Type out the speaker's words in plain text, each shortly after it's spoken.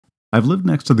I've lived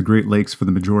next to the Great Lakes for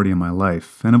the majority of my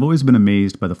life, and I've always been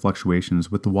amazed by the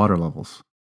fluctuations with the water levels,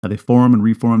 how they form and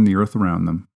reform the earth around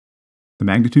them. The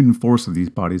magnitude and force of these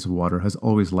bodies of water has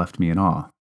always left me in awe.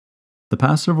 The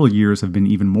past several years have been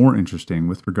even more interesting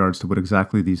with regards to what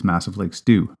exactly these massive lakes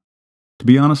do. To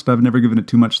be honest, I've never given it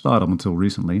too much thought up until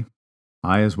recently.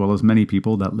 I, as well as many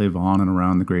people that live on and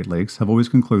around the Great Lakes, have always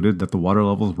concluded that the water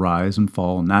levels rise and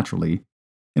fall naturally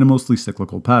in a mostly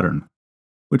cyclical pattern,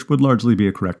 which would largely be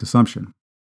a correct assumption.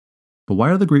 But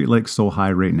why are the Great Lakes so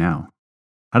high right now?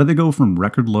 How did they go from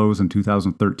record lows in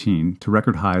 2013 to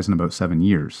record highs in about 7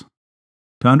 years?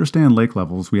 To understand lake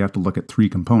levels, we have to look at 3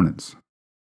 components: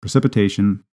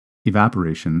 precipitation,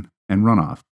 evaporation, and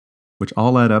runoff, which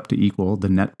all add up to equal the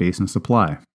net basin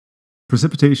supply.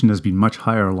 Precipitation has been much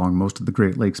higher along most of the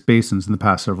Great Lakes basins in the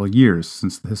past several years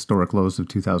since the historic lows of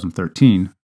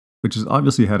 2013, which has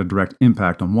obviously had a direct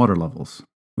impact on water levels,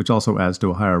 which also adds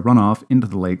to a higher runoff into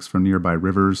the lakes from nearby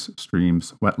rivers,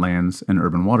 streams, wetlands, and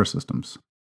urban water systems.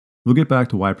 We'll get back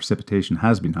to why precipitation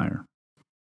has been higher.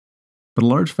 But a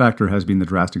large factor has been the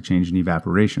drastic change in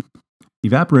evaporation.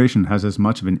 Evaporation has as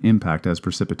much of an impact as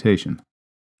precipitation.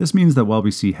 This means that while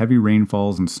we see heavy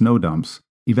rainfalls and snow dumps,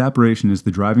 evaporation is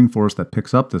the driving force that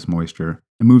picks up this moisture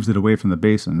and moves it away from the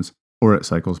basins, or it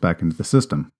cycles back into the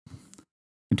system.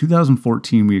 In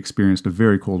 2014, we experienced a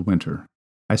very cold winter.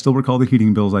 I still recall the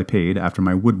heating bills I paid after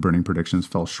my wood-burning predictions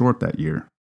fell short that year.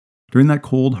 During that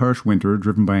cold, harsh winter,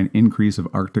 driven by an increase of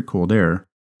Arctic cold air,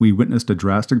 we witnessed a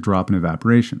drastic drop in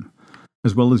evaporation,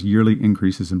 as well as yearly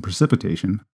increases in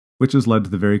precipitation, which has led to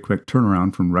the very quick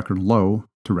turnaround from record low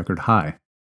to record high.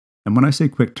 And when I say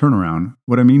quick turnaround,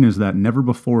 what I mean is that never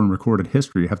before in recorded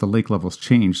history have the lake levels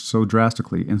changed so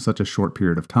drastically in such a short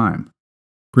period of time.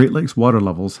 Great Lakes water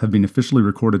levels have been officially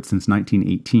recorded since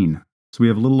 1918, so we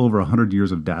have a little over 100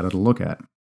 years of data to look at.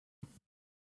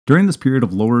 During this period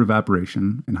of lower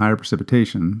evaporation and higher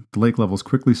precipitation, the lake levels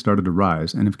quickly started to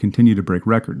rise and have continued to break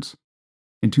records.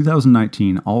 In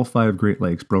 2019, all 5 Great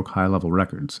Lakes broke high-level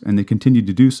records, and they continued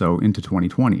to do so into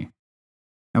 2020.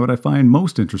 Now, what I find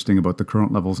most interesting about the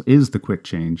current levels is the quick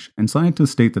change, and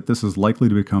scientists state that this is likely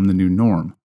to become the new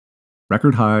norm.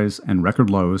 Record highs and record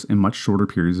lows in much shorter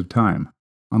periods of time,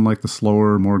 unlike the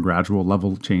slower, more gradual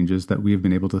level changes that we have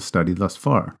been able to study thus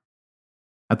far.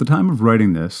 At the time of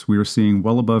writing this, we are seeing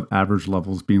well above average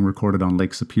levels being recorded on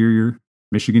Lake Superior,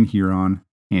 Michigan Huron,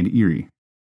 and Erie.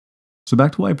 So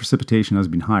back to why precipitation has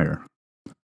been higher.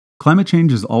 Climate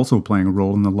change is also playing a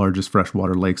role in the largest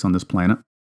freshwater lakes on this planet.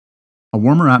 A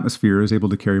warmer atmosphere is able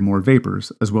to carry more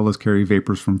vapors, as well as carry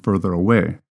vapors from further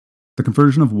away. The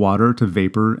conversion of water to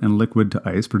vapor and liquid to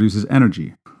ice produces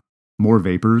energy. More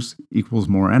vapors equals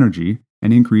more energy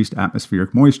and increased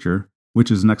atmospheric moisture,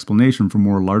 which is an explanation for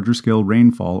more larger-scale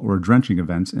rainfall or drenching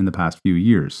events in the past few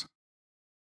years.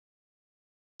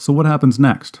 So what happens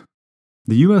next?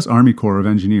 The U.S. Army Corps of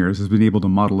Engineers has been able to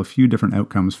model a few different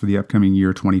outcomes for the upcoming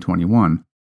year 2021,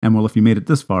 and well, if you made it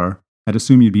this far, I'd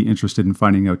assume you'd be interested in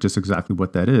finding out just exactly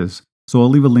what that is, so I'll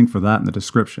leave a link for that in the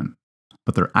description.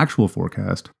 But their actual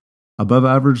forecast: above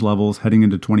average levels heading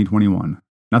into 2021.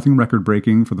 Nothing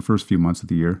record-breaking for the first few months of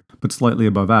the year, but slightly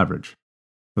above average.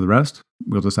 For the rest,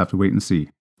 we'll just have to wait and see.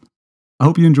 I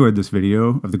hope you enjoyed this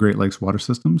video of the Great Lakes water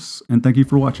systems, and thank you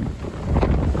for watching.